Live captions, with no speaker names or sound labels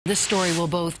This story will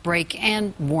both break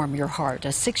and warm your heart.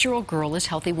 A 6-year-old girl is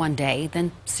healthy one day,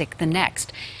 then sick the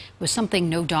next, with something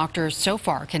no doctor so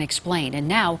far can explain. And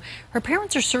now her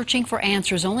parents are searching for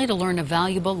answers, only to learn a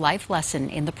valuable life lesson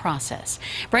in the process.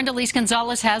 Brenda Lise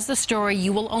Gonzalez has the story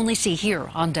you will only see here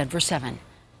on Denver 7.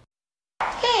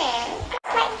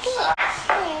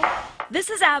 This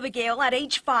is Abigail at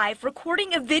age 5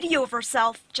 recording a video of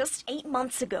herself just 8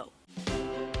 months ago.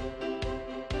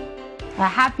 A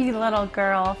happy little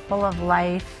girl full of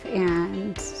life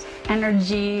and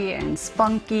energy and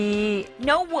spunky.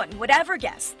 No one would ever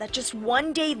guess that just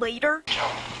one day later,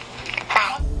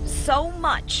 so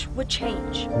much would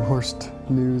change. The worst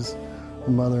news a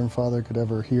mother and father could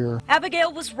ever hear.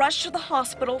 Abigail was rushed to the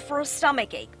hospital for a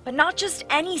stomach ache, but not just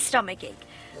any stomach ache.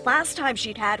 Last time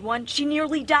she'd had one, she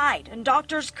nearly died, and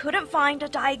doctors couldn't find a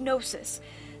diagnosis.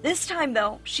 This time,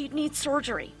 though, she'd need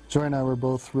surgery. Joy and I were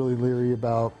both really leery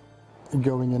about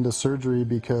going into surgery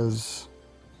because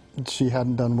she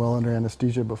hadn't done well under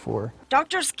anesthesia before.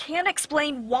 Doctors can't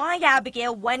explain why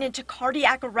Abigail went into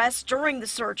cardiac arrest during the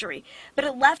surgery, but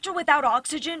it left her without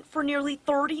oxygen for nearly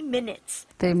 30 minutes.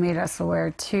 They made us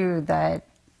aware, too, that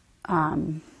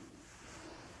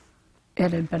it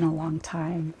had been a long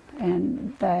time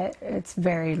and that it's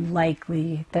very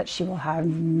likely that she will have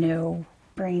no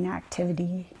brain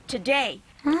activity. Today,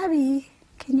 Abby,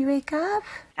 can you wake up?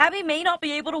 Abby may not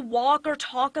be able to walk or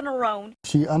talk on her own.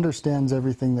 She understands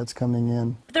everything that's coming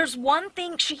in. But there's one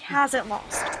thing she hasn't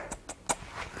lost.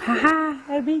 Haha,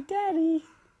 Abby Daddy.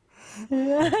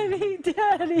 Abby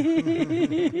Daddy.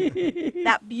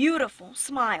 That beautiful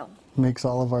smile. Makes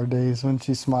all of our days when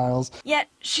she smiles. Yet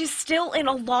she's still in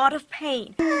a lot of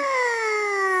pain.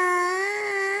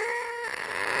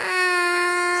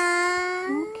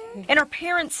 And her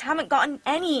parents haven't gotten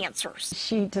any answers.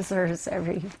 She deserves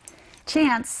every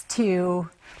chance to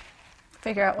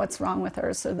figure out what's wrong with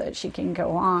her so that she can go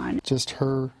on. Just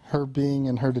her being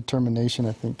and her determination,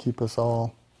 I think, keep us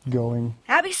all going.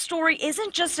 Abby's story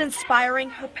isn't just inspiring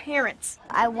her parents.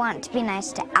 I want to be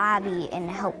nice to Abby and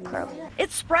help her.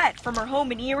 It spread from her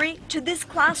home in Erie to this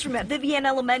classroom at Vivian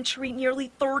Elementary,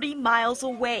 nearly 30 miles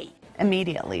away.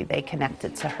 Immediately, they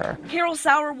connected to her. Carol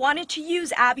Sauer wanted to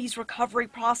use Abby's recovery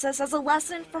process as a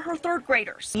lesson for her third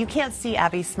graders. You can't see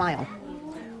Abby smile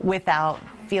without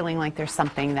feeling like there's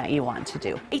something that you want to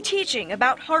do. A teaching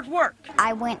about hard work.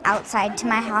 I went outside to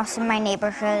my house in my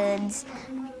neighborhoods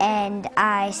and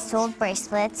I sold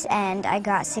bracelets and I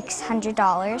got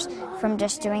 $600 from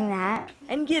just doing that.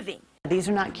 And giving. These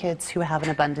are not kids who have an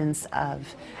abundance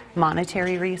of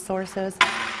monetary resources.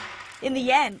 In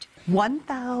the end,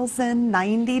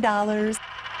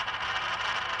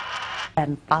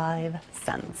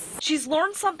 $1,090.05. She's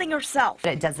learned something herself.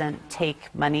 It doesn't take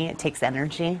money, it takes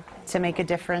energy to make a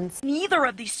difference. Neither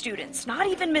of these students, not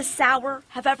even Miss Sauer,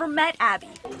 have ever met Abby.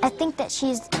 I think that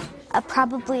she's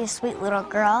probably a sweet little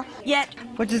girl. Yet,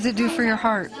 What does it do for your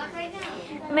heart?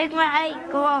 Make my eye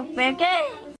go up, okay?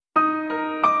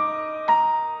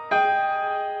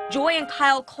 Joy and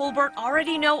Abigail Colbert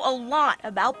already know a lot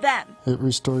about them. It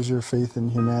restores your faith in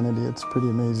humanity. It's pretty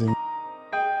amazing.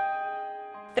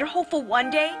 They're hopeful one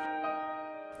day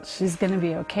She's going to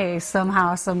be okay.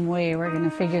 Somehow, some way, we're going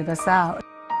to figure this out.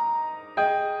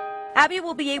 Abby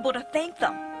will be able to thank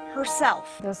them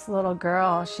herself. This little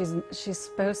girl, she's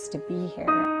supposed to be here.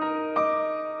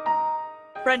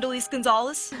 Brenda Lise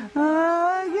Gonzalez,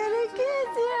 Oh, I'm gonna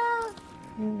kiss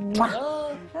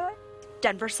you.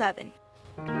 Denver 7.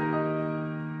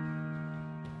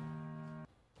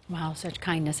 Wow, such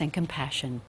kindness and compassion.